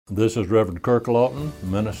This is Reverend Kirk Lawton,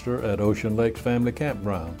 minister at Ocean Lakes Family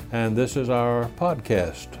Campground, and this is our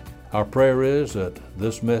podcast. Our prayer is that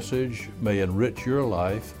this message may enrich your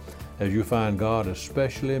life as you find God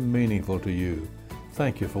especially meaningful to you.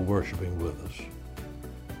 Thank you for worshiping with us.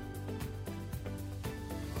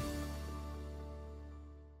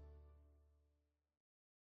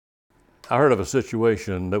 I heard of a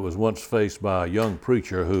situation that was once faced by a young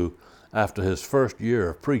preacher who, after his first year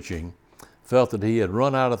of preaching, felt that he had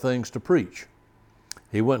run out of things to preach.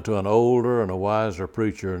 He went to an older and a wiser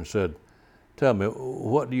preacher and said, "Tell me,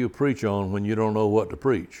 what do you preach on when you don't know what to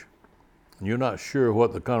preach? And you're not sure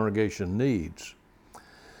what the congregation needs?"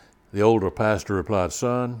 The older pastor replied,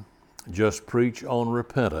 "Son, just preach on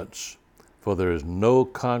repentance, for there is no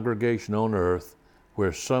congregation on earth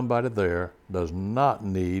where somebody there does not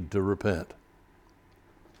need to repent."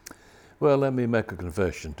 Well, let me make a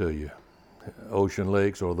confession to you, Ocean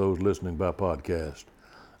Lakes or those listening by podcast.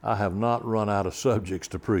 I have not run out of subjects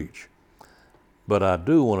to preach, but I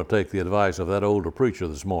do want to take the advice of that older preacher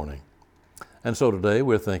this morning. And so today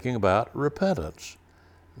we're thinking about repentance.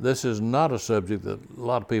 This is not a subject that a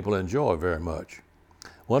lot of people enjoy very much.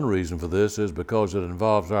 One reason for this is because it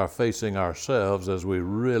involves our facing ourselves as we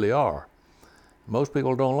really are. Most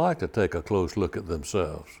people don't like to take a close look at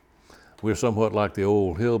themselves. We're somewhat like the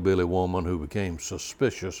old hillbilly woman who became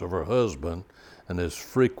suspicious of her husband and his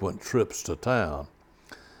frequent trips to town.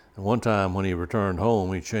 And one time when he returned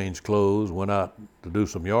home, he changed clothes, went out to do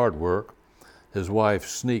some yard work. His wife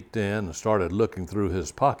sneaked in and started looking through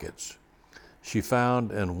his pockets. She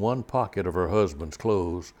found in one pocket of her husband's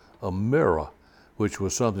clothes a mirror, which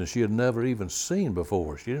was something she had never even seen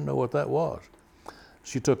before. She didn't know what that was.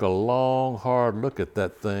 She took a long, hard look at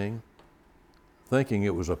that thing, thinking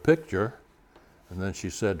it was a picture, and then she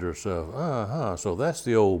said to herself, so that's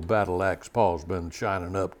the old battle axe Paul's been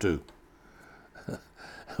shining up to.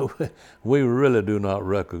 We really do not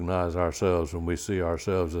recognize ourselves when we see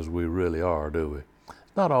ourselves as we really are, do we?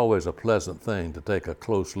 It's not always a pleasant thing to take a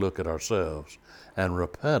close look at ourselves, and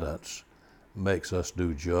repentance makes us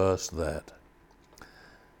do just that.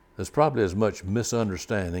 There's probably as much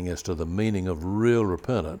misunderstanding as to the meaning of real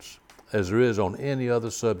repentance as there is on any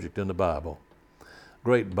other subject in the Bible.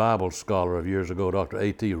 Great Bible scholar of years ago, Dr.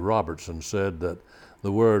 A.T. Robertson, said that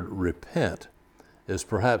the word repent is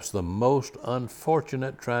perhaps the most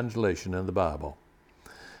unfortunate translation in the Bible.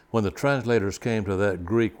 When the translators came to that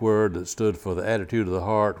Greek word that stood for the attitude of the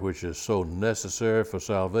heart, which is so necessary for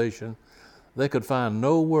salvation, they could find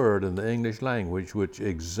no word in the English language which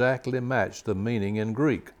exactly matched the meaning in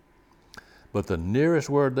Greek. But the nearest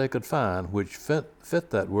word they could find which fit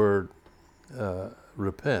that word,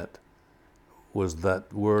 repent, was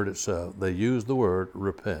that word itself. They used the word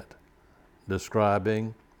repent,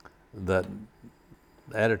 describing that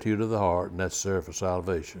attitude of the heart necessary for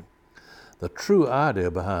salvation. The true idea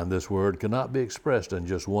behind this word cannot be expressed in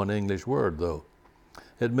just one English word, though.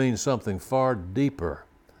 It means something far deeper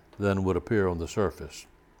than would appear on the surface.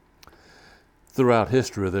 Throughout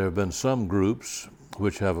history, there have been some groups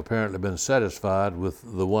which have apparently been satisfied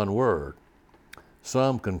with the one word.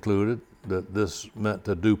 Some concluded that this meant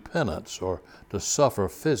to do penance or to suffer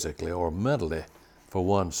physically or mentally for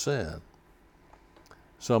one's sin.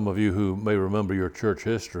 Some of you who may remember your church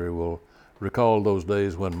history will recall those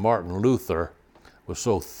days when Martin Luther was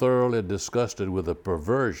so thoroughly disgusted with the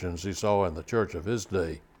perversions he saw in the church of his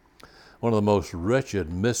day. One of the most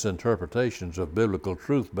wretched misinterpretations of biblical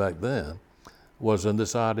truth back then was in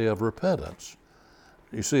this idea of repentance.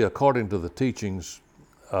 You see, according to the teachings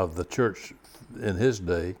of the church in his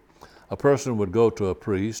day, a person would go to a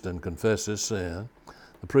priest and confess his sin.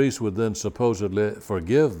 The priest would then supposedly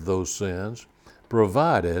forgive those sins,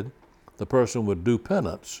 provided the person would do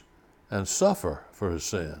penance and suffer for his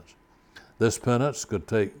sins. This penance could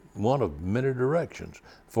take one of many directions.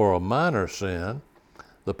 For a minor sin,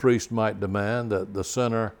 the priest might demand that the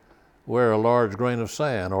sinner wear a large grain of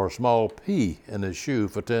sand or a small pea in his shoe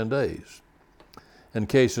for 10 days. In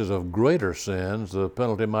cases of greater sins, the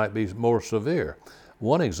penalty might be more severe.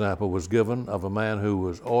 One example was given of a man who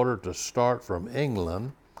was ordered to start from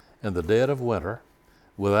England in the dead of winter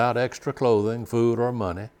without extra clothing, food, or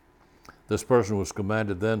money. This person was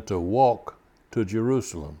commanded then to walk to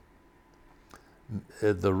Jerusalem.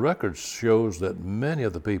 The record shows that many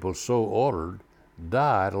of the people so ordered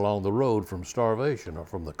died along the road from starvation or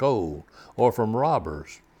from the cold or from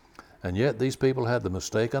robbers. And yet these people had the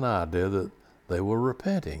mistaken idea that they were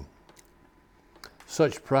repenting.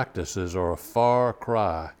 Such practices are a far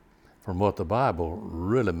cry from what the Bible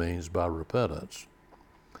really means by repentance.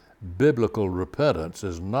 Biblical repentance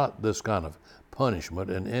is not this kind of punishment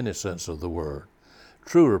in any sense of the word.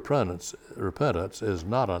 True repentance is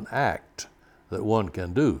not an act that one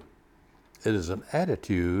can do. It is an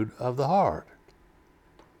attitude of the heart.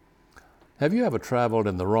 Have you ever traveled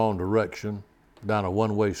in the wrong direction down a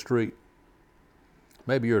one-way street?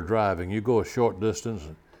 Maybe you're driving, you go a short distance,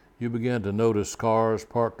 and you begin to notice cars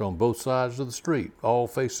parked on both sides of the street, all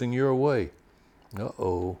facing your way.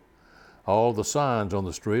 Uh-oh. All the signs on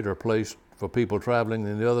the street are placed for people traveling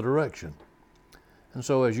in the other direction. And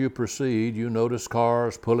so as you proceed, you notice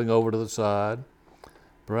cars pulling over to the side,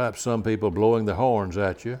 perhaps some people blowing their horns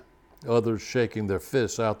at you, others shaking their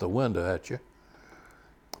fists out the window at you.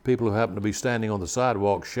 People who happen to be standing on the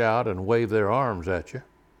sidewalk shout and wave their arms at you.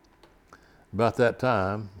 About that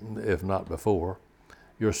time, if not before,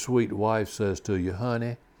 your sweet wife says to you,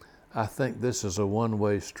 "Honey, I think this is a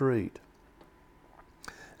one-way street."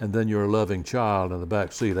 And then your loving child in the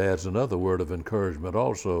back seat adds another word of encouragement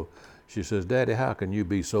also. She says, "Daddy, how can you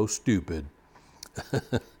be so stupid?"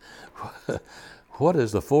 What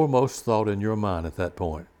is the foremost thought in your mind at that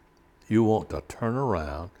point? You want to turn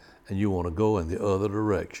around and you want to go in the other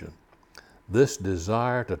direction. This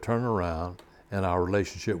desire to turn around in our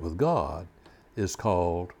relationship with God is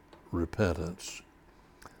called repentance.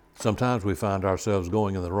 Sometimes we find ourselves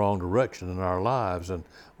going in the wrong direction in our lives and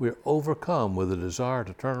we're overcome with a desire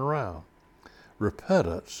to turn around.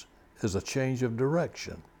 Repentance is a change of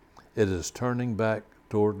direction. It is turning back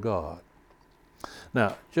toward God.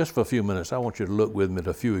 Now, just for a few minutes, I want you to look with me at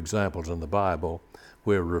a few examples in the Bible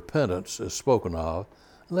where repentance is spoken of.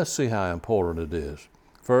 Let's see how important it is.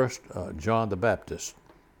 First, John the Baptist,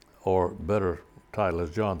 or better title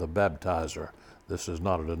is John the Baptizer. This is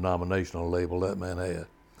not a denominational label that man had.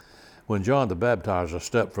 When John the Baptizer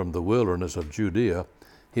stepped from the wilderness of Judea,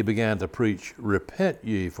 he began to preach, "Repent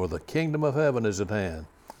ye, for the kingdom of heaven is at hand."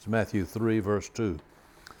 It's Matthew 3, verse 2.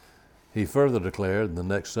 He further declared in the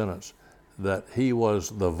next sentence that he was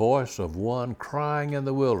the voice of one crying in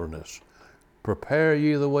the wilderness, "Prepare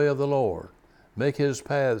ye the way of the Lord, make his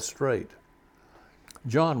paths straight."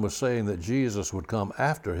 John was saying that Jesus would come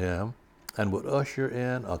after him and would usher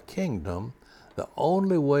in a kingdom, the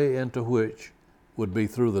only way into which would be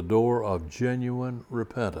through the door of genuine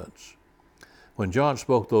repentance. When John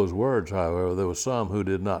spoke those words, however, there were some who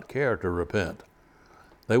did not care to repent.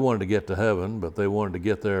 They wanted to get to heaven, but they wanted to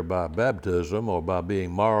get there by baptism or by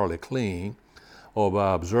being morally clean or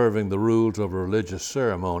by observing the rules of a religious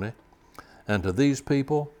ceremony. And to these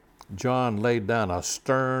people, John laid down a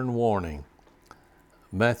stern warning.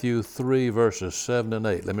 Matthew 3, verses 7 and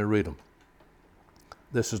 8. Let me read them.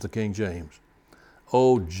 This is the King James.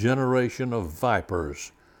 "O generation of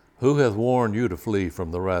vipers, who hath warned you to flee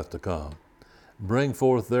from the wrath to come? Bring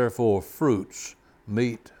forth therefore fruits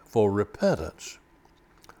meet for repentance."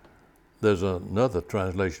 There's another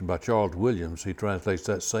translation by Charles Williams. He translates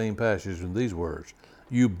that same passage in these words: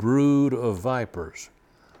 "You brood of vipers,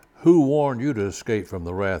 who warned you to escape from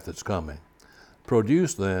the wrath that's coming?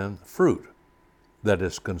 Produce then fruit that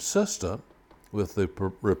is consistent with the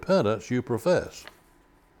repentance you profess."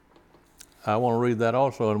 I want to read that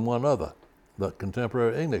also in one other, the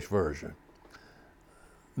contemporary English version.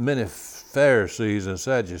 Many Pharisees and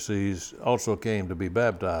Sadducees also came to be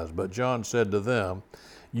baptized, but John said to them,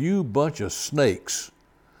 "You bunch of snakes,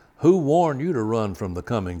 who warned you to run from the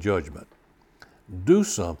coming judgment? Do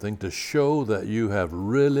something to show that you have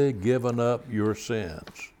really given up your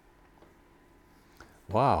sins."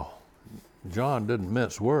 Wow, John didn't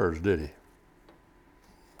mince words, did he?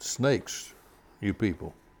 Snakes, you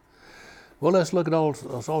people. Well, let's look at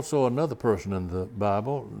also another person in the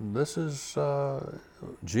Bible. This is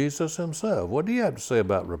Jesus himself. What do you have to say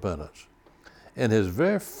about repentance? In his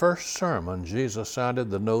very first sermon, Jesus sounded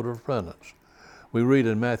the note of repentance. We read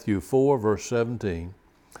in Matthew 4, verse 17,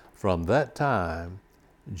 "From that time,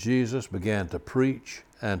 Jesus began to preach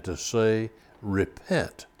and to say,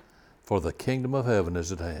 'Repent, for the kingdom of heaven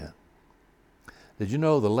is at hand.'" Did you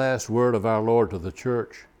know the last word of our Lord to the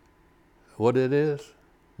church, what it is?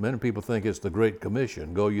 Many people think it's the Great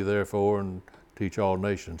Commission, "Go ye therefore and teach all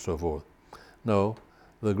nations," so forth. No,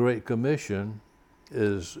 the Great Commission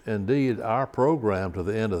is indeed our program to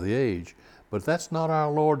the end of the age, but that's not our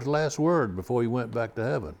Lord's last word before he went back to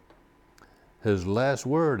heaven. His last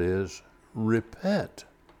word is, "Repent."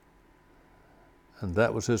 And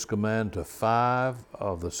that was his command to 5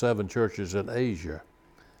 of the 7 churches in Asia,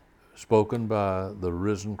 spoken by the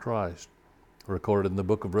risen Christ, recorded in the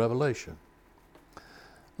book of Revelation.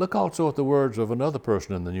 Look also at the words of another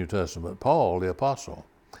person in the New Testament, Paul the Apostle.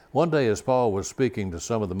 One day as Paul was speaking to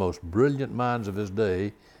some of the most brilliant minds of his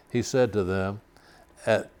day, he said to them,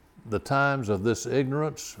 "At the times of this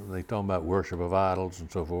ignorance," they talking about worship of idols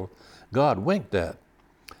and so forth, "God winked at.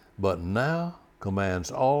 But now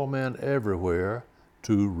commands all men everywhere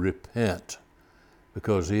to repent,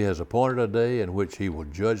 because he has appointed a day in which he will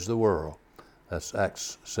judge the world. That's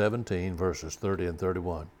Acts 17, verses 30 and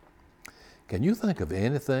 31. Can you think of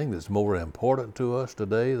anything that's more important to us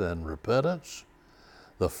today than repentance?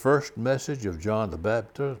 The first message of John the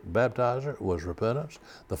Baptizer was repentance.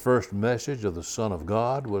 The first message of the Son of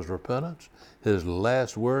God was repentance. His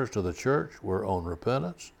last words to the church were on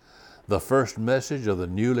repentance. The first message of the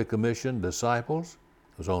newly commissioned disciples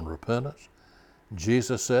was on repentance.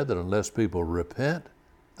 Jesus said that unless people repent,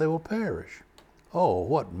 they will perish. Oh,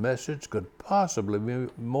 what message could possibly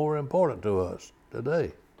be more important to us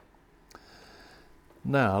today?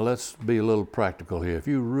 Now, let's be a little practical here. If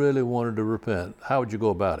you really wanted to repent, how would you go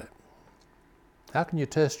about it? How can you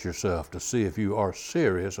test yourself to see if you are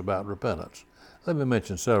serious about repentance? Let me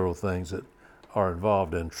mention several things that are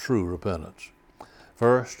involved in true repentance.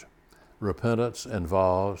 First, repentance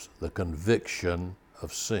involves the conviction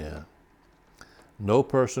of sin. No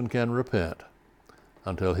person can repent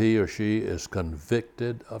until he or she is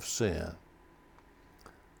convicted of sin.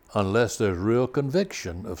 Unless there's real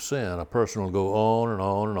conviction of sin, a person will go on and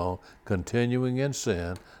on and on, continuing in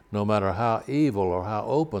sin, no matter how evil or how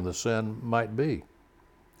open the sin might be.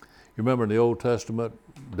 You remember in the Old Testament,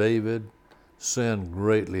 David sinned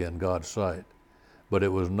greatly in God's sight, but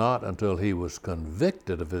it was not until he was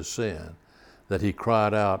convicted of his sin that he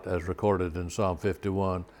cried out, as recorded in Psalm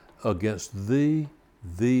 51, "Against thee,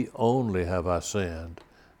 thee only have I sinned,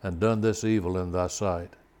 and done this evil in thy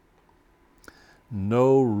sight."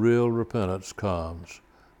 No real repentance comes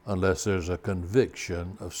unless there's a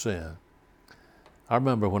conviction of sin. I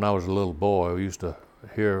remember when I was a little boy, we used to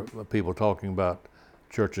hear people talking about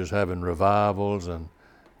churches having revivals, and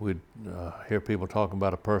we'd hear people talking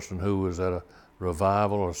about a person who was at a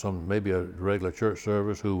revival or maybe a regular church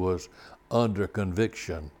service who was under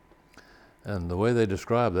conviction. And the way they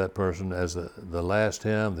described that person, as the last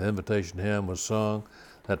hymn, the invitation hymn was sung,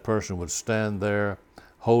 that person would stand there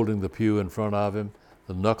holding the pew in front of him,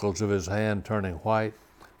 the knuckles of his hand turning white,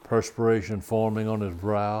 perspiration forming on his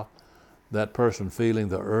brow, that person feeling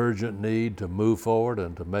the urgent need to move forward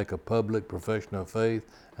and to make a public profession of faith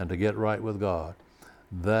and to get right with God.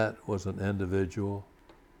 That was an individual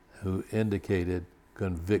who indicated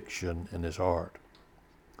conviction in his heart.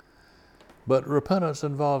 But repentance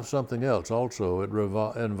involves something else also. It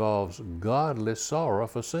involves godly sorrow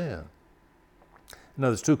for sin. Now,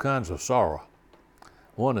 there's two kinds of sorrow.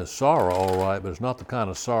 One is sorrow, all right, but it's not the kind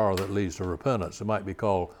of sorrow that leads to repentance. It might be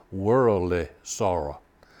called worldly sorrow.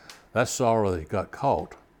 That's sorrow that you got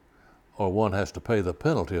caught, or one has to pay the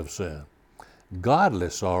penalty of sin. Godly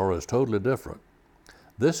sorrow is totally different.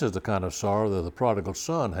 This is the kind of sorrow that the prodigal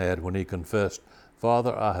son had when he confessed,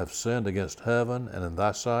 "Father, I have sinned against heaven and in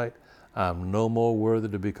thy sight. I am no more worthy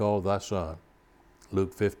to be called thy son."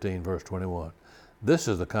 Luke 15, verse 21. This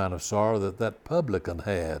is the kind of sorrow that publican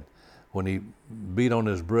had when he beat on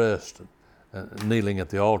his breast, kneeling at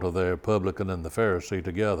the altar there, publican and the Pharisee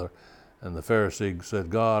together. And the Pharisee said,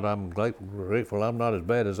 "God, I'm grateful I'm not as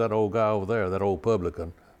bad as that old guy over there, that old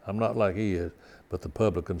publican. I'm not like he is." But the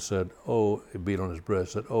publican said, he beat on his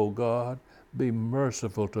breast, said, "Oh God, be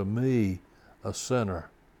merciful to me, a sinner."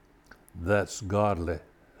 That's godly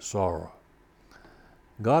sorrow.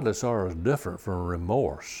 Godly sorrow is different from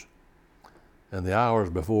remorse. In the hours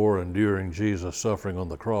before and during Jesus' suffering on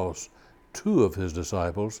the cross, two of his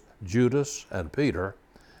disciples, Judas and Peter,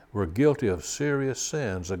 were guilty of serious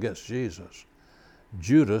sins against Jesus.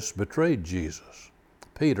 Judas betrayed Jesus.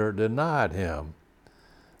 Peter denied him.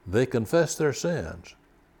 They confessed their sins,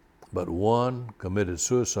 but one committed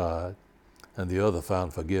suicide and the other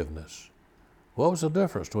found forgiveness. What was the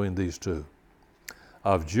difference between these two?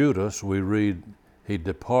 Of Judas, we read, he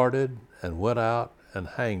departed and went out and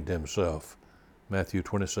hanged himself, Matthew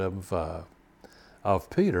 27:5. Of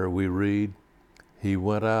Peter, we read, he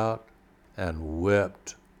went out and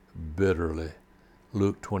wept bitterly,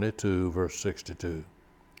 Luke 22, verse 62.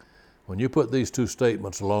 When you put these two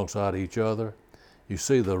statements alongside each other, you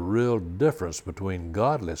see the real difference between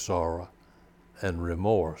godly sorrow and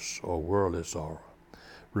remorse or worldly sorrow.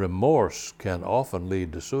 Remorse can often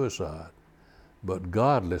lead to suicide, but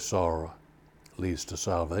godly sorrow leads to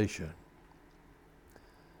salvation.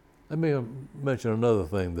 Let me mention another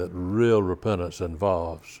thing that real repentance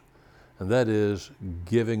involves, and that is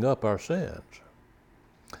giving up our sins.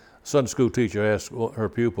 A Sunday school teacher asked her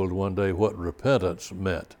pupils one day what repentance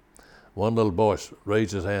meant. One little boy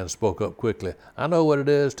raised his hand and spoke up quickly. "I know what it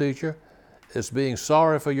is, teacher. It's being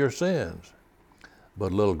sorry for your sins."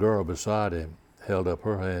 But a little girl beside him held up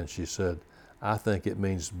her hand. She said, "I think it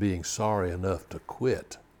means being sorry enough to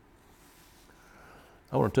quit."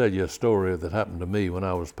 I want to tell you a story that happened to me when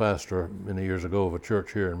I was pastor many years ago of a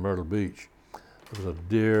church here in Myrtle Beach. There was a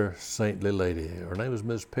dear, saintly lady. Her name was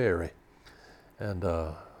Miss Perry. And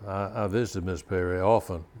I visited Miss Perry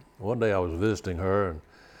often. One day I was visiting her, and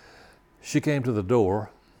she came to the door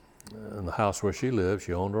in the house where she lived.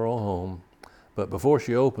 She owned her own home. But before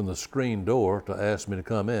she opened the screen door to ask me to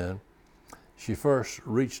come in, she first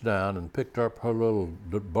reached down and picked up her little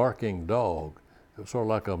barking dog. It was sort of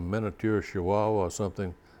like a miniature chihuahua or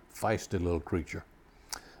something, feisty little creature.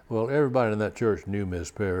 Well, everybody in that church knew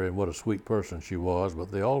Miss Perry and what a sweet person she was,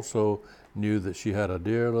 but they also knew that she had a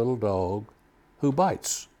dear little dog who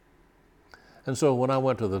bites. And so when I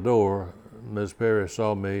went to the door, Miss Perry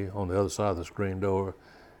saw me on the other side of the screen door.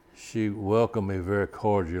 She welcomed me very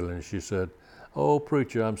cordially, and she said, "Oh,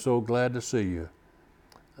 preacher, I'm so glad to see you.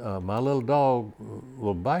 My little dog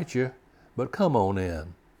will bite you, but come on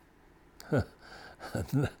in."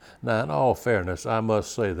 Now, in all fairness, I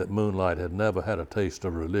must say that Moonlight had never had a taste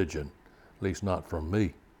of religion, at least not from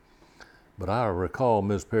me. But I recall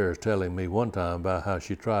Miss Perry telling me one time about how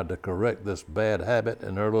she tried to correct this bad habit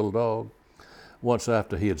in her little dog. Once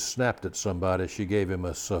after he had snapped at somebody, she gave him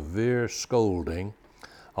a severe scolding,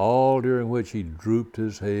 all during which he drooped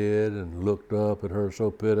his head and looked up at her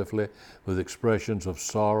so pitifully with expressions of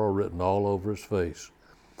sorrow written all over his face.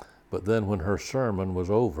 But then when her sermon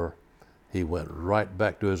was over, he went right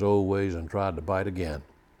back to his old ways and tried to bite again.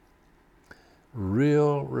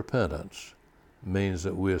 Real repentance means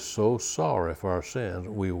that we're so sorry for our sins,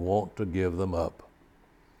 we want to give them up.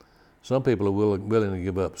 Some people are willing to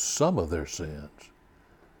give up some of their sins.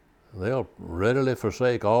 They'll readily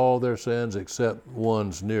forsake all their sins except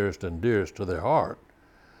ones nearest and dearest to their heart.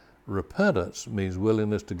 Repentance means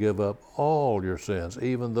willingness to give up all your sins,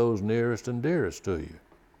 even those nearest and dearest to you.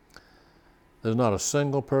 There's not a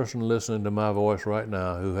single person listening to my voice right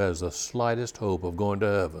now who has the slightest hope of going to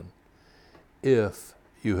heaven if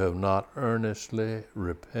you have not earnestly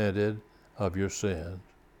repented of your sins.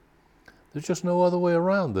 There's just no other way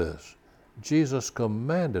around this. Jesus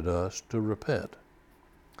commanded us to repent.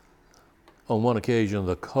 On one occasion,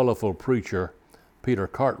 the colorful preacher Peter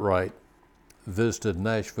Cartwright visited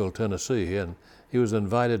Nashville, Tennessee, and he was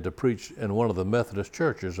invited to preach in one of the Methodist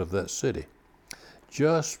churches of that city.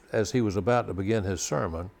 Just as he was about to begin his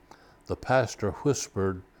sermon, the pastor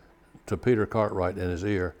whispered to Peter Cartwright in his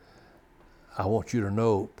ear, "I want you to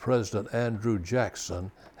know President Andrew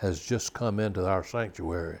Jackson has just come into our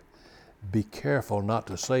sanctuary. Be careful not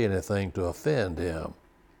to say anything to offend him."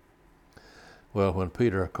 Well, when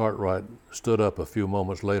Peter Cartwright stood up a few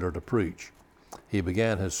moments later to preach, he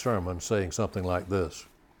began his sermon saying something like this: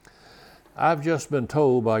 "I've just been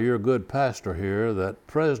told by your good pastor here that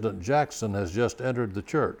President Jackson has just entered the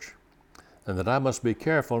church, and that I must be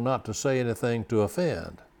careful not to say anything to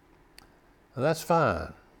offend. That's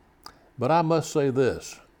fine, but I must say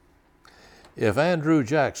this. If Andrew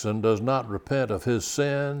Jackson does not repent of his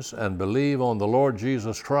sins and believe on the Lord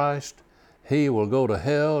Jesus Christ, he will go to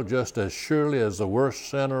hell just as surely as the worst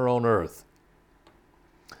sinner on earth."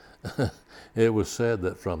 It was said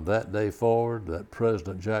that from that day forward that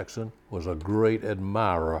President Jackson was a great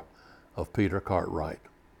admirer of Peter Cartwright.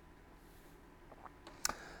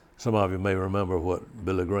 Some of you may remember what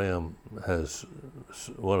Billy Graham has,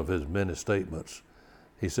 one of his many statements.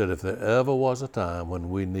 He said, if there ever was a time when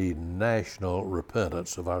we need national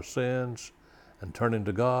repentance of our sins and turning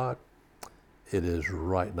to God, it is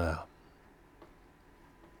right now.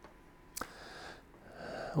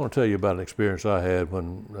 I want to tell you about an experience I had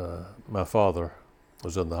when my father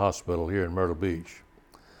was in the hospital here in Myrtle Beach.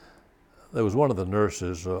 There was one of the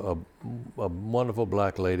nurses, a wonderful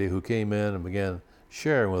black lady, who came in and began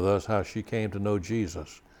sharing with us how she came to know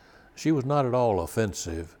Jesus. She was not at all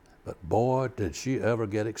offensive, but boy, did she ever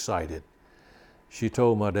get excited. She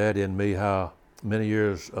told my daddy and me how many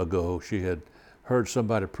years ago she had heard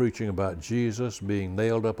somebody preaching about Jesus being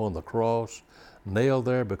nailed up on the cross, nailed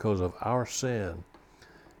there because of our sin.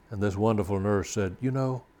 And this wonderful nurse said, "You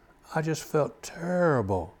know, I just felt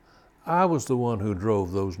terrible. I was the one who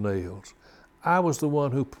drove those nails. I was the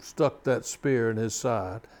one who stuck that spear in his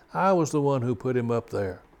side. I was the one who put him up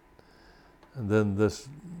there." And then this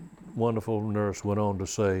wonderful nurse went on to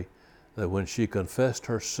say that when she confessed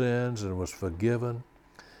her sins and was forgiven,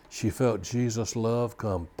 she felt Jesus' love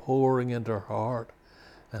come pouring into her heart,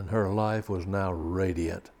 and her life was now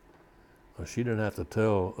radiant. Well, she didn't have to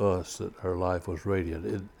tell us that her life was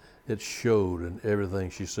radiant. It showed in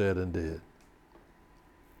everything she said and did.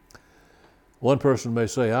 One person may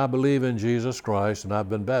say, "I believe in Jesus Christ and I've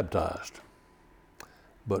been baptized."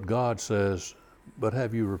 But God says, "But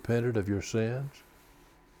have you repented of your sins?"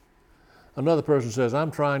 Another person says,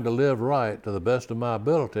 I'm trying to live right to the best of my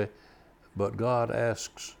ability, but God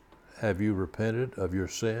asks, have you repented of your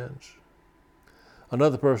sins?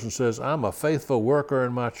 Another person says, I'm a faithful worker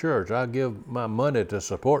in my church. I give my money to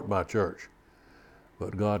support my church.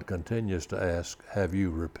 But God continues to ask, have you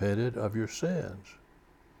repented of your sins?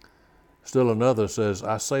 Still another says,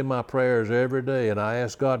 I say my prayers every day and I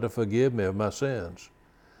ask God to forgive me of my sins.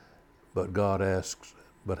 But God asks,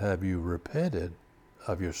 but have you repented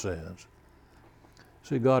of your sins?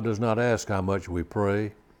 See, God does not ask how much we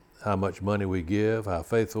pray, how much money we give, how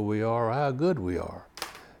faithful we are, or how good we are.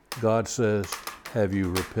 God says, have you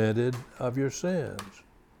repented of your sins?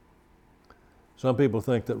 Some people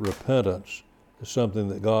think that repentance is something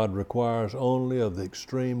that God requires only of the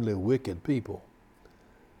extremely wicked people,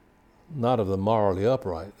 not of the morally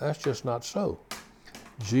upright. That's just not so.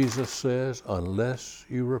 Jesus says, unless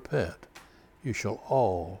you repent, you shall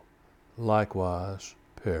all likewise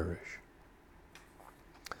perish.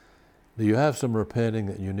 Do you have some repenting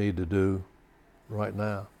that you need to do right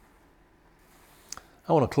now?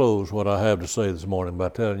 I want to close what I have to say this morning by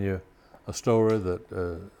telling you a story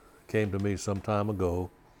that came to me some time ago.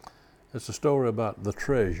 It's a story about the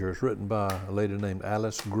treasure. It's written by a lady named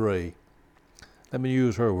Alice Gray. Let me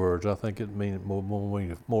use her words. I think it means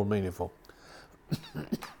more meaningful.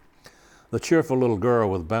 The cheerful little girl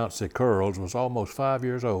with bouncy curls was almost 5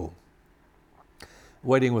 years old.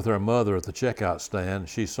 Waiting with her mother at the checkout stand,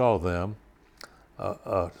 she saw them,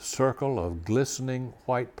 a circle of glistening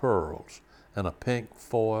white pearls and a pink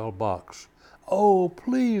foil box. Oh,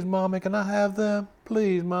 please, Mommy, can I have them?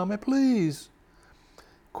 Please, Mommy, please.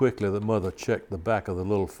 Quickly, the mother checked the back of the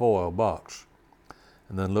little foil box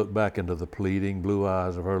and then looked back into the pleading blue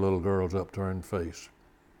eyes of her little girl's upturned face.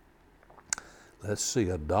 Let's see,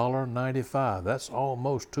 $1.95. That's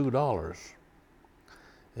almost $2.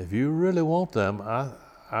 If you really want them,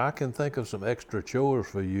 I can think of some extra chores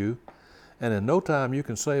for you, and in no time you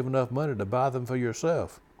can save enough money to buy them for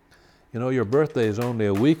yourself. You know, your birthday is only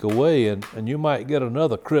a week away, and you might get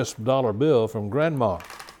another crisp dollar bill from Grandma.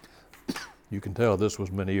 You can tell this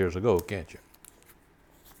was many years ago, can't you?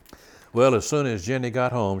 Well, as soon as Jenny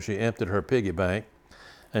got home, she emptied her piggy bank,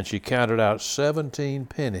 and she counted out 17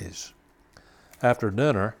 pennies. After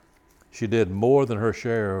dinner, she did more than her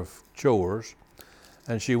share of chores,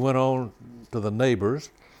 and she went on to the neighbors,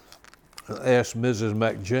 asked Mrs.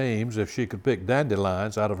 McJames if she could pick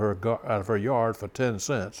dandelions out of her yard for 10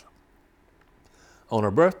 cents. On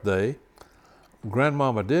her birthday,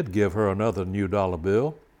 Grandmama did give her another new dollar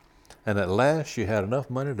bill, and at last she had enough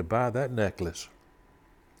money to buy that necklace.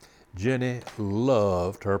 Jenny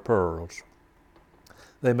loved her pearls.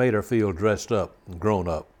 They made her feel dressed up and grown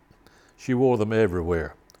up. She wore them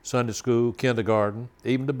everywhere, Sunday school, kindergarten,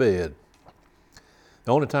 even to bed.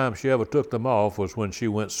 The only time she ever took them off was when she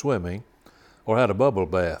went swimming or had a bubble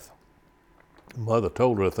bath. Mother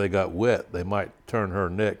told her if they got wet, they might turn her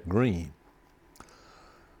neck green.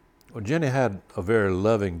 Well, Jenny had a very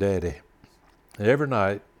loving daddy. And every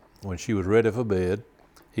night, when she was ready for bed,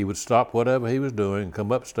 he would stop whatever he was doing and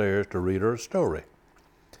come upstairs to read her a story.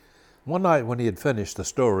 One night when he had finished the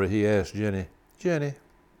story, he asked Jenny, Jenny,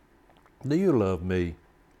 do you love me?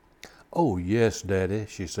 Oh, yes, Daddy,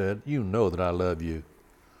 she said. You know that I love you.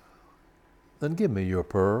 Then give me your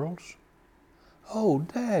pearls. Oh,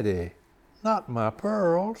 Daddy, not my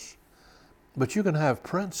pearls. But you can have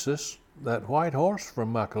Princess, that white horse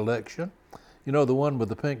from my collection. You know, the one with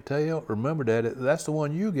the pink tail? Remember, Daddy, that's the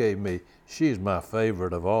one you gave me. She's my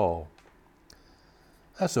favorite of all.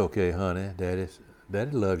 That's okay, honey, Daddy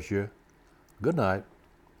loves you. Good night.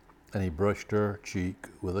 And he brushed her cheek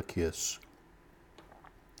with a kiss.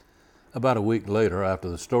 About a week later, after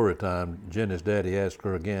the story time, Jenny's daddy asked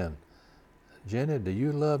her again, Jenny, do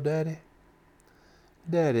you love Daddy?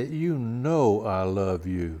 Daddy, you know I love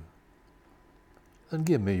you. Then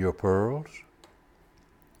give me your pearls.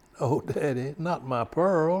 Oh, Daddy, not my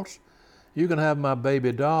pearls. You can have my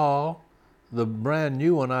baby doll, the brand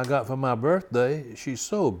new one I got for my birthday. She's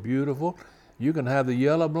so beautiful. You can have the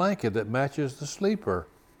yellow blanket that matches the sleeper.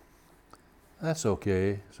 That's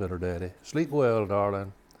okay, said her daddy. Sleep well,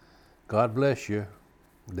 darling. God bless you.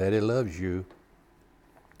 Daddy loves you.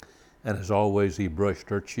 And as always, he brushed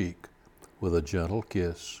her cheek with a gentle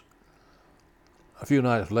kiss. A few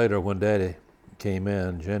nights later, when Daddy came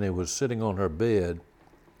in, Jenny was sitting on her bed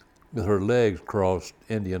with her legs crossed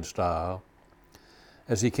Indian style.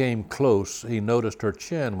 As he came close, he noticed her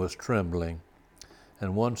chin was trembling,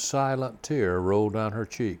 and one silent tear rolled down her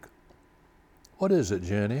cheek. What is it,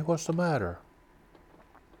 Jenny? What's the matter?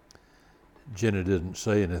 Jenny didn't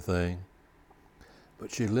say anything,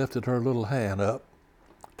 but she lifted her little hand up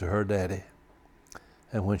to her daddy,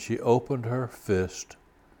 And when she opened her fist,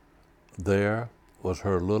 there was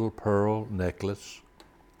her little pearl necklace.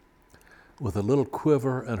 With a little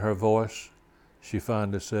quiver in her voice, she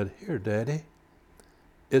finally said, "Here, Daddy,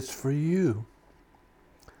 it's for you."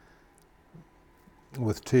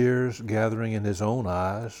 With tears gathering in his own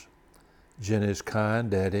eyes, Jenny's kind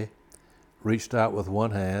daddy reached out with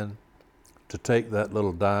one hand to take that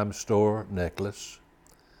little dime store necklace,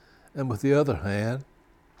 and with the other hand,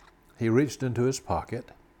 he reached into his pocket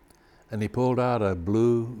and he pulled out a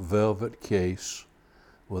blue velvet case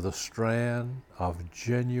with a strand of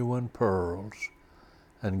genuine pearls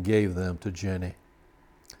and gave them to Jenny.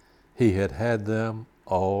 He had had them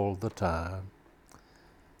all the time.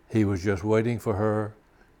 He was just waiting for her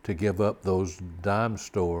to give up those dime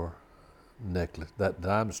store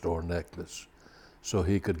necklace, so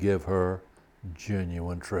he could give her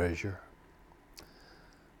genuine treasure.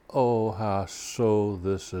 Oh, how so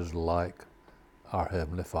this is like our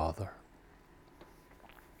Heavenly Father.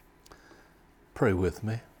 Pray with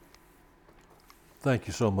me. Thank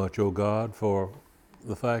you so much, oh God, for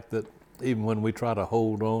the fact that even when we try to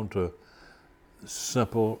hold on to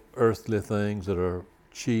simple earthly things that are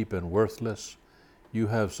cheap and worthless, you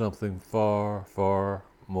have something far, far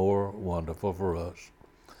more wonderful for us,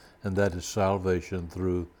 and that is salvation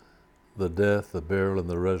through the death, the burial, and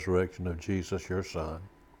the resurrection of Jesus, your Son.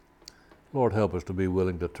 Lord, help us to be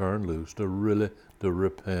willing to turn loose, to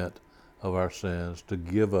repent of our sins, to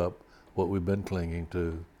give up what we've been clinging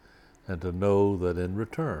to, and to know that in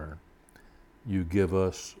return, you give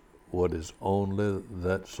us what is only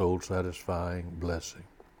that soul-satisfying blessing.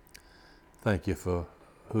 Thank you for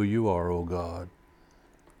who you are, O God,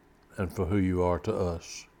 and for who you are to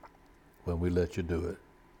us when we let you do it.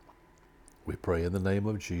 We pray in the name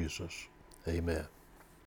of Jesus. Amen.